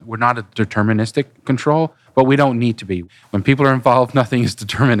We're not a deterministic control, but we don't need to be. When people are involved, nothing is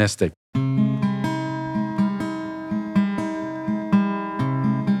deterministic.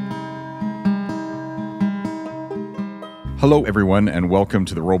 Hello, everyone, and welcome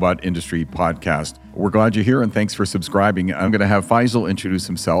to the Robot Industry Podcast. We're glad you're here, and thanks for subscribing. I'm going to have Feisal introduce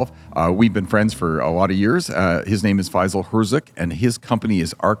himself. We've been friends for a lot of years. His name is Feisal Hurzook, and his company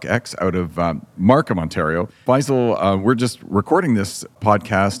is ARCX out of Markham, Ontario. Feisal, we're just recording this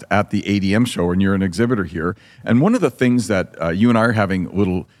podcast at the ADM show, and you're an exhibitor here. And one of the things that you and I are having a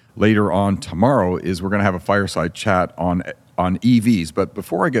little later on tomorrow is we're going to have a fireside chat on EVs. But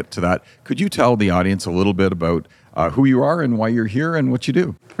before I get to that, could you tell the audience a little bit about who you are and why you're here and what you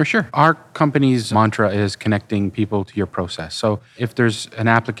do? For sure. Our company's mantra is connecting people to your process. So if there's an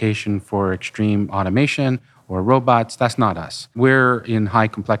application for extreme automation or robots, that's not us. We're in high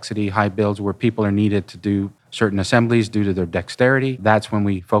complexity, high builds where people are needed to do certain assemblies due to their dexterity. That's when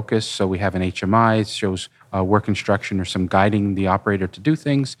we focus. So we have an HMI, it shows work instruction or some guiding the operator to do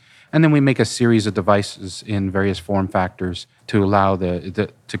things. And then we make a series of devices in various form factors to allow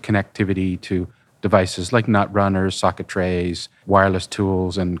the connectivity to devices like nut runners, socket trays, wireless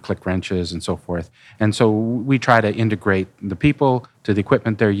tools, and click wrenches, and so forth. And so we try to integrate the people to the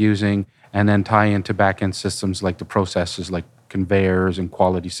equipment they're using and then tie into back-end systems like the processes like conveyors and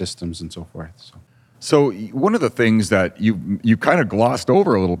quality systems and so forth. So one of the things that you kind of glossed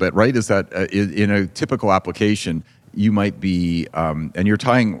over a little bit, right, is that in a typical application, you might be, and you're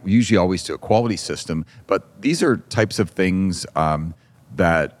tying usually always to a quality system, but these are types of things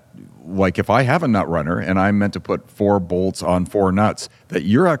that, like if I have a nut runner and I'm meant to put 4 bolts on 4 nuts, that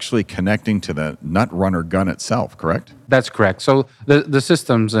you're actually connecting to the nut runner gun itself, correct? That's correct. So the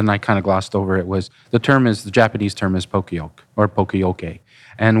systems, and I kind of glossed over it, the Japanese term is pokiyoke or pokiyoke.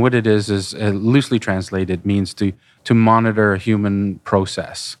 And what it is loosely translated means to monitor a human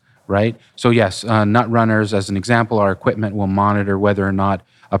process, right? So yes, nut runners, as an example, our equipment will monitor whether or not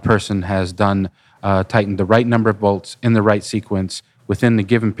a person has tightened the right number of bolts in the right sequence within the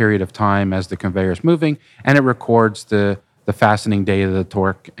given period of time as the conveyor is moving, and it records the fastening data, the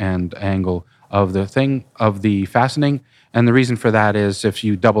torque and angle of the fastening. And the reason for that is if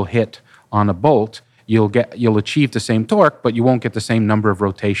you double hit on a bolt, you'll achieve the same torque, but you won't get the same number of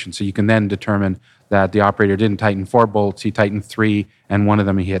rotations. So you can then determine that the operator didn't tighten 4 bolts, he tightened 3, and one of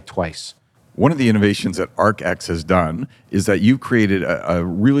them he hit twice. One of the innovations that ARCX has done is that you've created a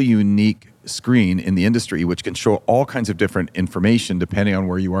really unique screen in the industry which can show all kinds of different information depending on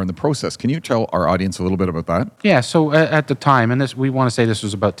where you are in the process. Can you tell our audience a little bit about that? Yeah, so at the time, and we want to say this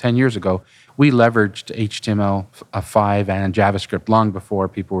was about 10 years ago, we leveraged HTML5 and JavaScript long before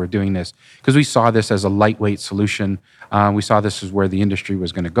people were doing this because we saw this as a lightweight solution. We saw this as where the industry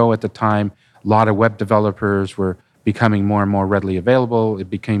was going to go at the time. A lot of web developers were becoming more and more readily available.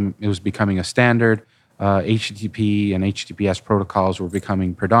 It was becoming a standard. HTTP and HTTPS protocols were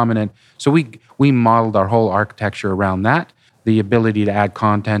becoming predominant. So we modeled our whole architecture around that. The ability to add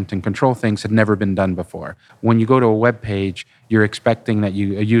content and control things had never been done before. When you go to a web page, you're expecting that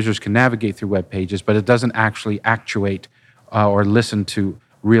users can navigate through web pages, but it doesn't actually actuate or listen to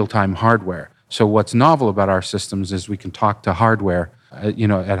real-time hardware. So what's novel about our systems is we can talk to hardware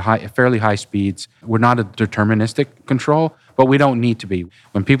at fairly high speeds. We're not a deterministic control, but we don't need to be.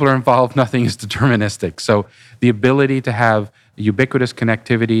 When people are involved, nothing is deterministic. So the ability to have ubiquitous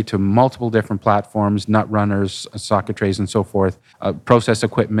connectivity to multiple different platforms, nut runners, socket trays, and so forth, process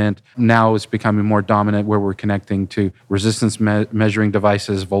equipment, now is becoming more dominant where we're connecting to resistance measuring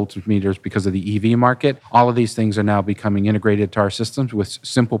devices, voltage meters because of the EV market. All of these things are now becoming integrated to our systems with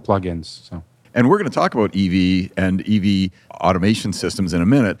simple plugins. And we're going to talk about EV and EV automation systems in a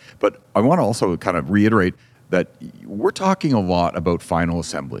minute, but I want to also kind of reiterate that we're talking a lot about final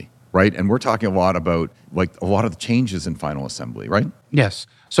assembly, right? And we're talking a lot about like a lot of the changes in final assembly, right? Yes.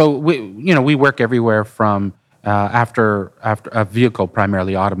 So we work everywhere from after a vehicle,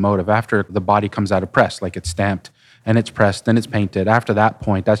 primarily automotive, after the body comes out of press, like it's stamped and it's pressed and it's painted. After that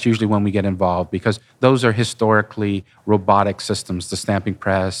point, that's usually when we get involved because those are historically robotic systems, the stamping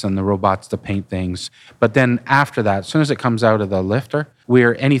press and the robots to paint things. But then after that, as soon as it comes out of the lifter,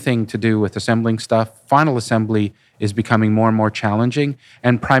 we're anything to do with assembling stuff. Final assembly is becoming more and more challenging,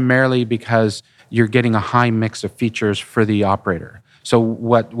 and primarily because you're getting a high mix of features for the operator. So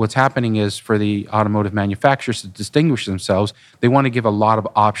what's happening is for the automotive manufacturers to distinguish themselves, they want to give a lot of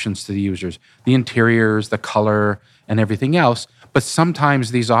options to the users, the interiors, the color, and everything else. But sometimes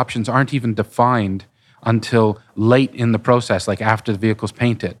these options aren't even defined until late in the process, like after the vehicle's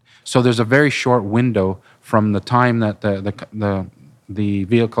painted. So there's a very short window from the time that the the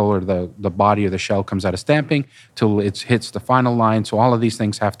vehicle or the body or the shell comes out of stamping till it hits the final line. So all of these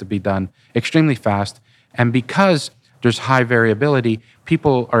things have to be done extremely fast. And because there's high variability,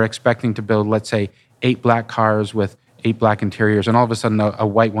 people are expecting to build, let's say, 8 black cars with 8 black interiors, and all of a sudden a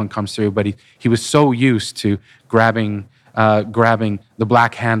white one comes through. But he was so used to grabbing the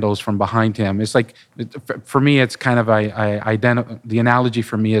black handles from behind him. It's like, for me, it's kind of the analogy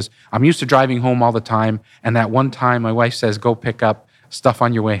for me is I'm used to driving home all the time, and that one time my wife says, "Go pick up stuff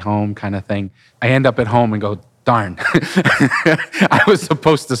on your way home," kind of thing. I end up at home and go, darn, I was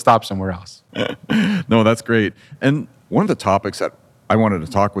supposed to stop somewhere else. No, that's great. And one of the topics that I wanted to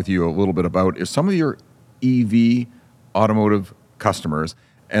talk with you a little bit about is some of your EV automotive customers.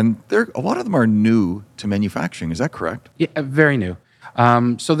 And a lot of them are new to manufacturing. Is that correct? Yeah, very new.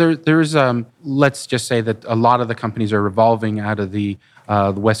 So there's let's just say that a lot of the companies are revolving out of the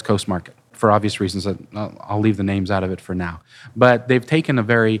West Coast market for obvious reasons. That I'll leave the names out of it for now. But they've taken a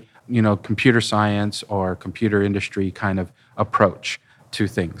very computer science or computer industry kind of approach to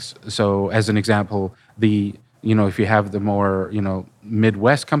things. So as an example, if you have the more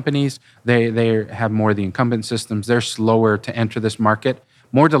Midwest companies, they have more of the incumbent systems. They're slower to enter this market.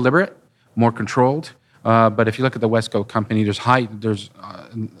 More deliberate, more controlled. But if you look at the West Coast company, there's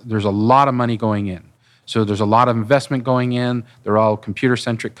a lot of money going in. So there's a lot of investment going in. They're all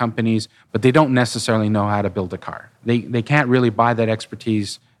computer-centric companies, but they don't necessarily know how to build a car. They can't really buy that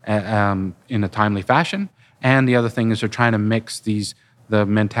expertise in a timely fashion. And the other thing is they're trying to mix the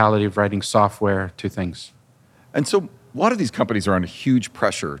mentality of writing software to things. And so a lot of these companies are under huge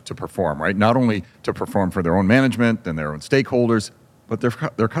pressure to perform, right? Not only to perform for their own management and their own stakeholders, but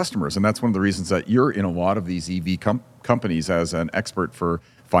their customers. And that's one of the reasons that you're in a lot of these EV companies as an expert for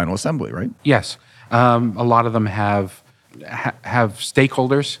final assembly, right? Yes. A lot of them have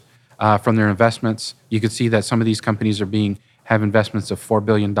stakeholders from their investments. You could see that some of these companies have investments of $4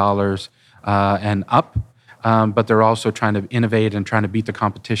 billion and up, but they're also trying to innovate and trying to beat the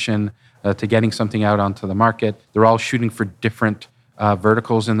competition to getting something out onto the market. They're all shooting for different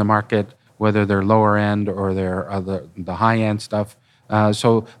verticals in the market, whether they're lower end or they're the high end stuff.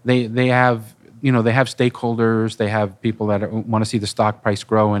 So they have stakeholders, they have people that want to see the stock price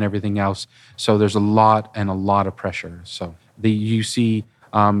grow and everything else. So there's a lot of pressure. So you see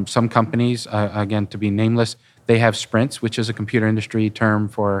some companies, again, to be nameless, they have sprints, which is a computer industry term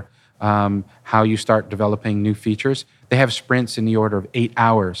for how you start developing new features. They have sprints in the order of 8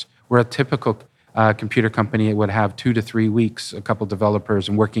 hours, where a typical computer company would have 2 to 3 weeks, a couple developers,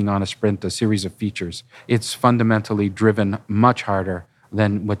 and working on a series of features. It's fundamentally driven much harder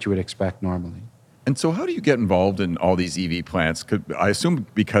than what you would expect normally. And so how do you get involved in all these EV plants? I assume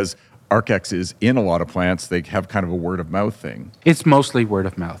because ARCX is in a lot of plants, they have kind of a word of mouth thing. It's mostly word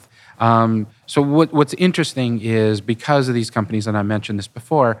of mouth. So what's interesting is because of these companies, and I mentioned this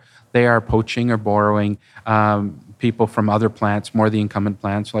before, they are poaching or borrowing people from other plants, more the incumbent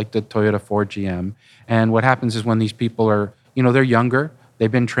plants like the Toyota, Ford, GM. And what happens is when these people are, they're younger,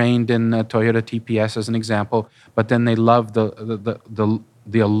 they've been trained in Toyota TPS as an example, but then they love the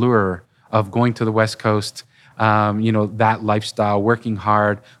allure of going to the West Coast, that lifestyle, working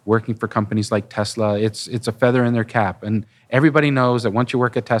hard, working for companies like Tesla. It's a feather in their cap. And everybody knows that once you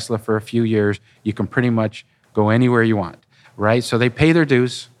work at Tesla for a few years, you can pretty much go anywhere you want, right? So they pay their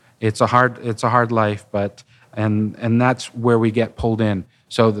dues. It's a hard life, but and that's where we get pulled in.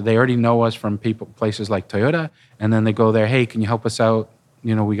 So they already know us from places like Toyota, and then they go there, hey, can you help us out?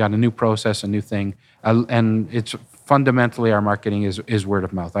 We got a new process, a new thing. And it's fundamentally our marketing is word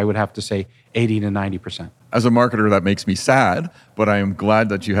of mouth. I would have to say 80 to 90%. As a marketer, that makes me sad, but I am glad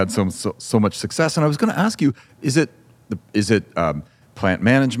that you had so much success. And I was going to ask you, is it plant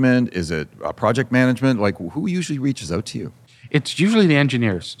management? Is it project management? Like, who usually reaches out to you? It's usually the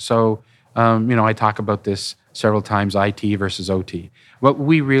engineers. So, I talk about this several times, IT versus OT. But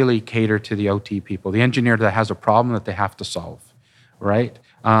we really cater to the OT people, the engineer that has a problem that they have to solve, right?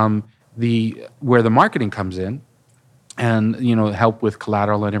 Where the marketing comes in, and help with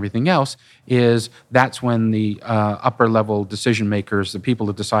collateral and everything else, that's when the upper level decision makers, the people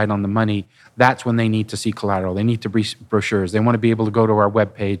that decide on the money, that's when they need to see collateral. They need to be brochures. They want to be able to go to our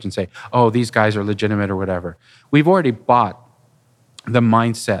webpage and say, oh, these guys are legitimate or whatever. We've already bought the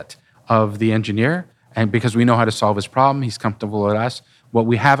mindset of the engineer, and because we know how to solve his problem, he's comfortable with us. What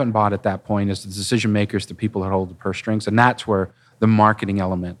we haven't bought at that point is the decision makers, the people that hold the purse strings, and that's where the marketing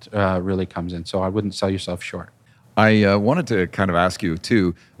element really comes in. So I wouldn't sell yourself short. I wanted to kind of ask you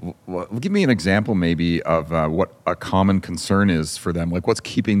too, give me an example maybe of what a common concern is for them. Like what's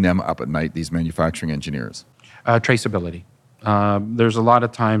keeping them up at night, these manufacturing engineers? Traceability. There's a lot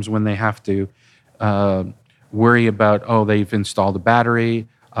of times when they have to worry about, they've installed a battery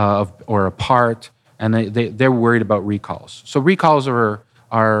or a part, and they're worried about recalls. So recalls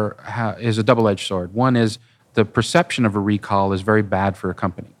is a double-edged sword. One is the perception of a recall is very bad for a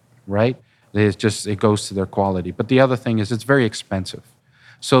company, right? It goes to their quality. But the other thing is it's very expensive.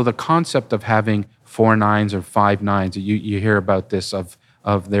 So the concept of having 4 nines or 5 nines, you hear about this of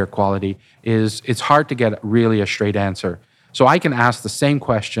their quality, it's hard to get really a straight answer. So I can ask the same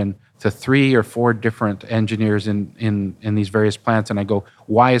question to 3 or 4 different engineers in these various plants, and I go,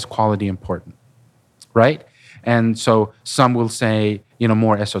 why is quality important, right? And so some will say,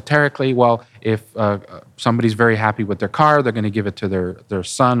 more esoterically, well, if somebody's very happy with their car, they're going to give it to their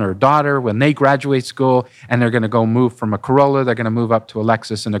son or daughter when they graduate school, and they're going to go move from a Corolla, they're going to move up to a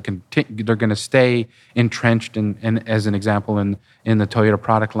Lexus, and they're going to stay entrenched in, as an example, in the Toyota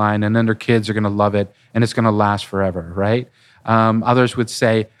product line, and then their kids are going to love it, and it's going to last forever, right? Others would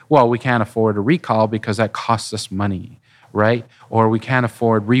say, well, we can't afford a recall because that costs us money, right? Or we can't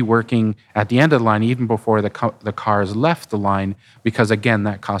afford reworking at the end of the line even before the car has left the line because, again,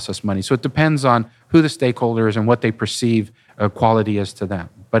 that costs us money. So it depends on who the stakeholder is and what they perceive quality is to them.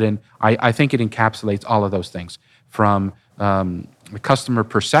 But I think it encapsulates all of those things, from the customer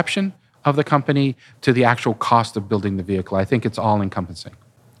perception of the company to the actual cost of building the vehicle. I think it's all encompassing.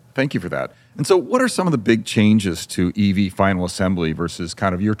 Thank you for that. And so what are some of the big changes to EV final assembly versus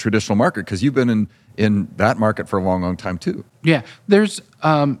kind of your traditional market? Because you've been in that market for a long, long time too. Yeah, there's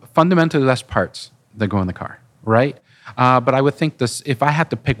fundamentally less parts that go in the car, right? But I would think this, if I had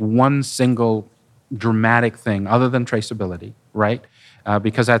to pick one single dramatic thing other than traceability, right?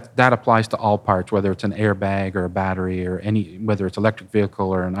 Because that applies to all parts, whether it's an airbag or a battery or whether it's electric vehicle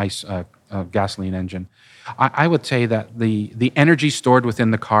or an ICE gasoline engine. I would say that the energy stored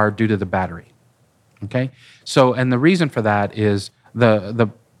within the car due to the battery. Okay, so and the reason for that is the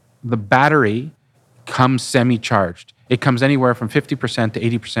battery comes semi-charged. It comes anywhere from 50% to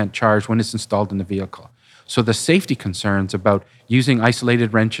 80% charged when it's installed in the vehicle. So the safety concerns about using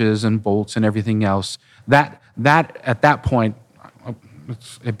isolated wrenches and bolts and everything else, that at that point,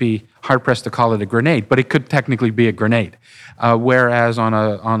 it'd be hard pressed to call it a grenade, but it could technically be a grenade. Whereas on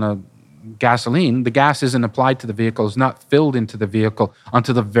a gasoline, the gas isn't applied to the vehicle, is not filled into the vehicle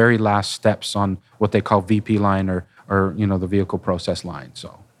until the very last steps on what they call VP line or the vehicle process line.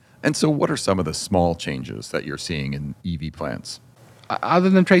 And so what are some of the small changes that you're seeing in EV plants? Other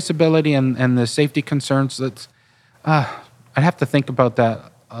than traceability and the safety concerns, I'd have to think about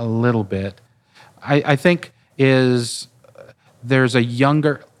that a little bit. I think there's a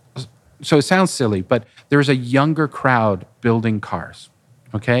younger, so it sounds silly, but there's a younger crowd building cars,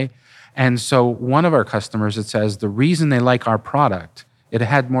 okay? And so one of our customers, it says the reason they like our product, it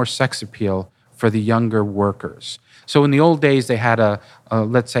had more sex appeal for the younger workers. So in the old days, they had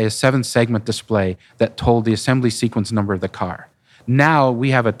let's say a 7-segment display that told the assembly sequence number of the car. Now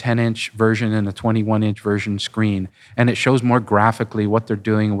we have a 10-inch version and a 21-inch version screen, and it shows more graphically what they're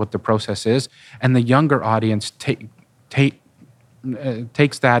doing and what the process is. And the younger audience takes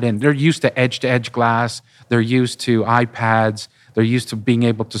that in. They're used to edge-to-edge glass. They're used to iPads. They're used to being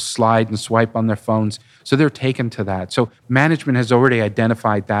able to slide and swipe on their phones. So they're taken to that. So management has already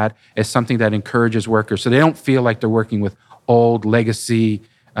identified that as something that encourages workers. So they don't feel like they're working with old legacy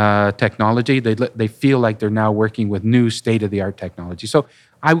technology. They feel like they're now working with new state-of-the-art technology. So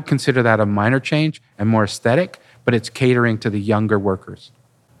I would consider that a minor change and more aesthetic, but it's catering to the younger workers.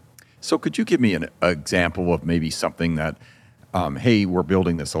 So could you give me an example of maybe something that, hey, we're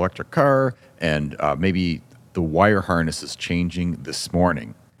building this electric car and maybe the wire harness is changing this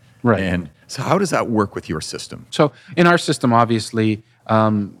morning. Right. And so how does that work with your system? So in our system, obviously,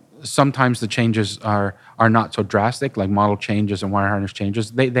 sometimes the changes are not so drastic, like model changes and wire harness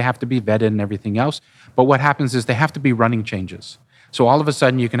changes. They have to be vetted and everything else. But what happens is they have to be running changes. So all of a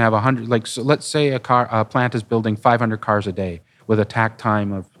sudden you can have 100, so let's say a plant is building 500 cars a day with a takt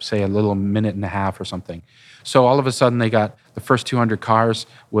time of, say, a little minute and a half or something. So all of a sudden they got the first 200 cars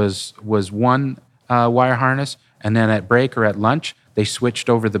was one wire harness, and then at break or at lunch, they switched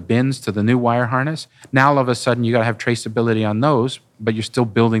over the bins to the new wire harness. Now all of a sudden you got to have traceability on those, but you're still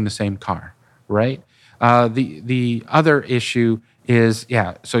building the same car, right? The other issue is,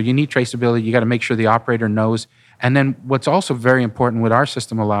 so you need traceability. You got to make sure the operator knows. And then what's also very important, what our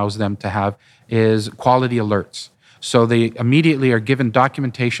system allows them to have, is quality alerts. So they immediately are given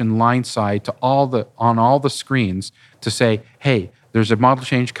documentation line side to on all the screens to say, hey, there's a model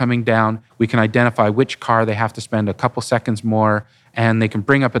change coming down. We can identify which car they have to spend a couple seconds more, and they can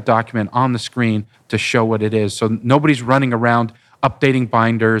bring up a document on the screen to show what it is. So nobody's running around updating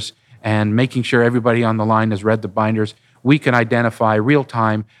binders and making sure everybody on the line has read the binders. we can identify real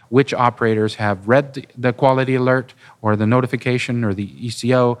time which operators have read the quality alert or the notification or the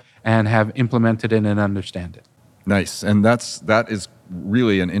ECO and have implemented it and understand it. Nice. And that is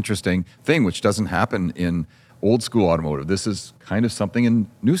really an interesting thing, which doesn't happen in old school automotive. This is kind of something in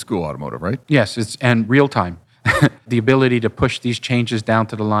new school automotive, right? Yes, and real time. The ability to push these changes down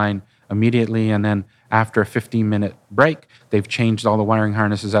to the line immediately, and then after a 15-minute break, they've changed all the wiring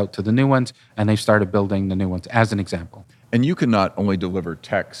harnesses out to the new ones, and they've started building the new ones, as an example. And you can not only deliver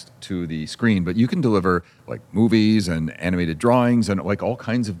text to the screen, but you can deliver like movies and animated drawings and like all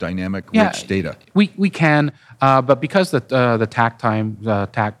kinds of dynamic, rich data. We can, but because the takt time,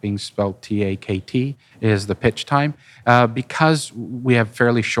 takt being spelled TAKT, is the pitch time, because we have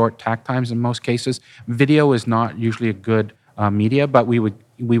fairly short takt times in most cases, video is not usually a good media, but we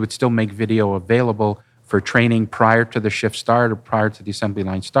would still make video available for training prior to the shift start or prior to the assembly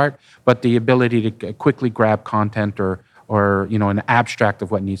line start. But the ability to quickly grab content or an abstract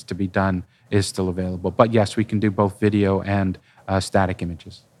of what needs to be done is still available. But yes, we can do both video and static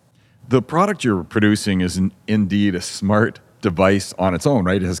images. The product you're producing is indeed a smart device on its own,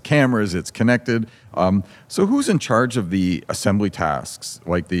 right? It has cameras, it's connected. So who's in charge of the assembly tasks?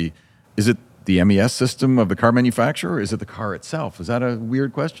 Is it the MES system of the car manufacturer, or is it the car itself? Is that a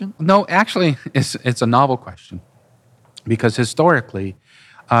weird question? No, actually, it's a novel question, because historically,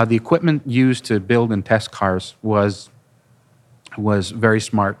 the equipment used to build and test cars was very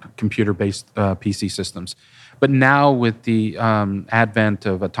smart computer-based PC systems. But now with the advent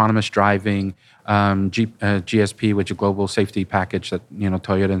of autonomous driving, GSP, which is a global safety package that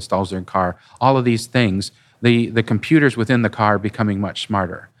Toyota installs in their car, all of these things, the computers within the car are becoming much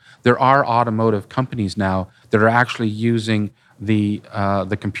smarter. There are automotive companies now that are actually using the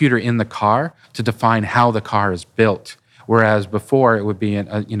computer in the car to define how the car is built. Whereas before it would be an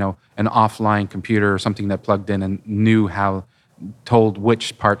offline computer or something that plugged in and told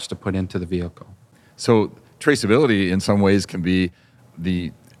which parts to put into the vehicle. So traceability in some ways can be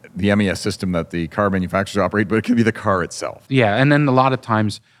the MES system that the car manufacturers operate, but it can be the car itself. Yeah, and then a lot of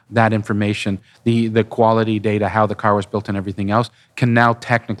times that information, the quality data, how the car was built and everything else, can now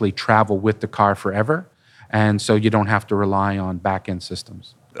technically travel with the car forever. And so you don't have to rely on back-end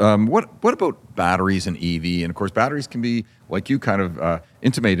systems. What about batteries and EV? And of course, batteries can be, like you kind of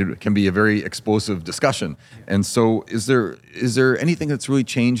intimated, can be a very explosive discussion. And so is there anything that's really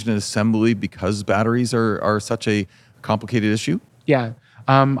changed in assembly because batteries are such a complicated issue? Yeah,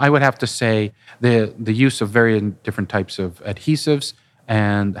 I would have to say the use of very different types of adhesives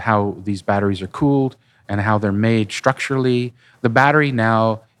and how these batteries are cooled and how they're made structurally. The battery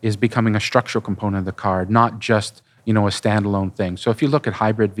now is becoming a structural component of the car, not just a standalone thing. So if you look at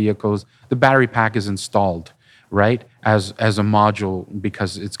hybrid vehicles, the battery pack is installed, right, as a module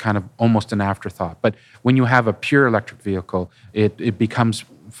because it's kind of almost an afterthought. But when you have a pure electric vehicle, it becomes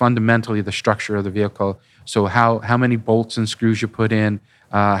fundamentally the structure of the vehicle. So how many bolts and screws you put in,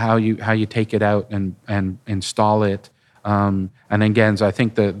 how you take it out and install it. And again, so I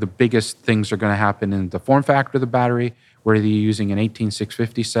think the biggest things are going to happen in the form factor of the battery, whether you're using an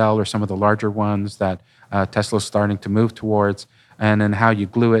 18650 cell or some of the larger ones that Tesla's starting to move towards, and then how you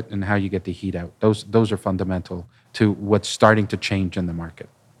glue it and how you get the heat out. Those are fundamental to what's starting to change in the market.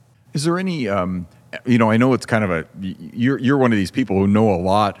 Is there any, I know it's kind of you're one of these people who know a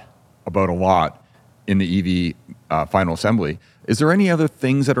lot about a lot in the EV final assembly. Is there any other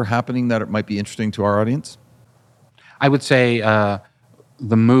things that are happening that might be interesting to our audience? I would say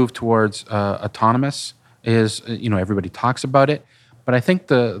the move towards autonomous is, everybody talks about it, but I think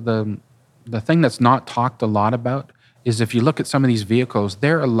the thing that's not talked a lot about is if you look at some of these vehicles,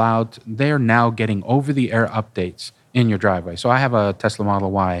 they're now getting over-the-air updates in your driveway. So I have a Tesla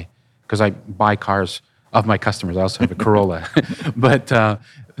Model Y because I buy cars of my customers. I also have a Corolla. But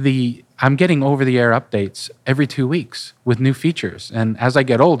I'm getting over-the-air updates every 2 weeks with new features. And as I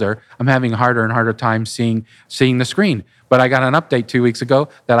get older, I'm having a harder and harder time seeing the screen. But I got an update 2 weeks ago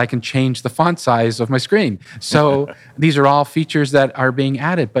that I can change the font size of my screen. So these are all features that are being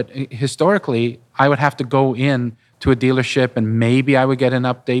added. But historically, I would have to go in to a dealership and maybe I would get an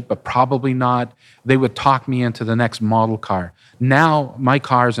update, but probably not. They would talk me into the next model car. Now my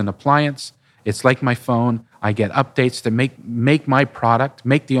car is an appliance. It's like my phone. I get updates to make my product,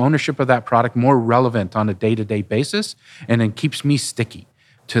 make the ownership of that product more relevant on a day-to-day basis, and it keeps me sticky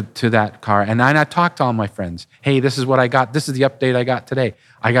to that car. And I talk to all my friends. Hey, this is what I got. This is the update I got today.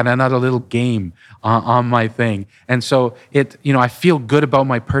 I got another little game on my thing. And so I feel good about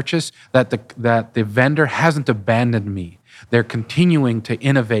my purchase that the vendor hasn't abandoned me. They're continuing to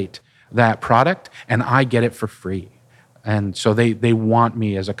innovate that product, and I get it for free. And so they want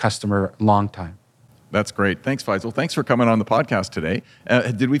me as a customer long time. That's great. Thanks, Feisal. Thanks for coming on the podcast today.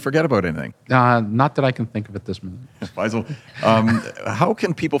 Did we forget about anything? Not that I can think of at this moment. Feisal, how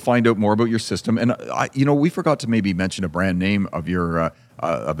can people find out more about your system? And we forgot to maybe mention a brand name of your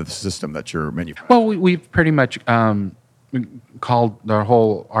of the system that you're manufacturing. Well, we've pretty much called our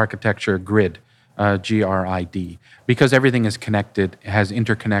whole architecture GRID, GRID, because everything is connected, has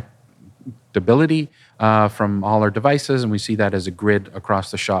interconnectability from all our devices, and we see that as a grid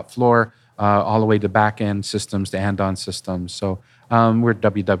across the shop floor, all the way to back-end systems to hand-on systems. So we're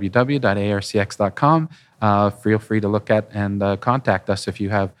www.arcx.com. Feel free to look at and contact us if you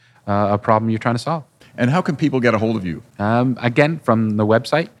have a problem you're trying to solve. And how can people get a hold of you? Again, from the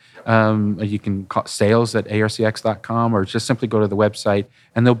website. You can call sales@arcx.com or just simply go to the website,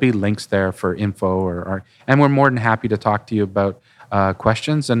 and there'll be links there for info. And we're more than happy to talk to you about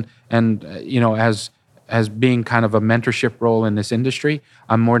questions. And as being kind of a mentorship role in this industry,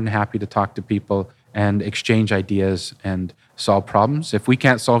 I'm more than happy to talk to people and exchange ideas and solve problems. If we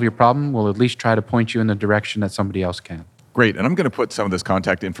can't solve your problem, we'll at least try to point you in the direction that somebody else can. Great. And I'm going to put some of this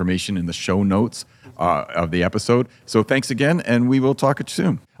contact information in the show notes of the episode. So thanks again, and we will talk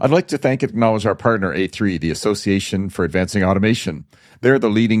soon. I'd like to thank and acknowledge our partner, A3, the Association for Advancing Automation. They're the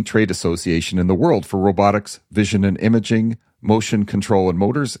leading trade association in the world for robotics, vision and imaging, motion control and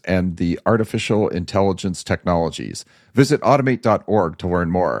motors, and the artificial intelligence technologies. Visit automate.org to learn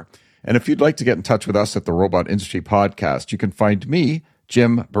more. And if you'd like to get in touch with us at the Robot Industry Podcast, you can find me,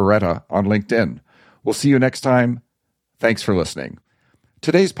 Jim Beretta, on LinkedIn. We'll see you next time. Thanks for listening.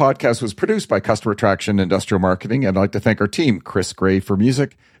 Today's podcast was produced by Customer Traction Industrial Marketing, and I'd like to thank our team, Chris Gray for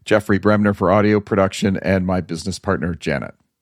music, Jeffrey Bremner for audio production, and my business partner, Janet.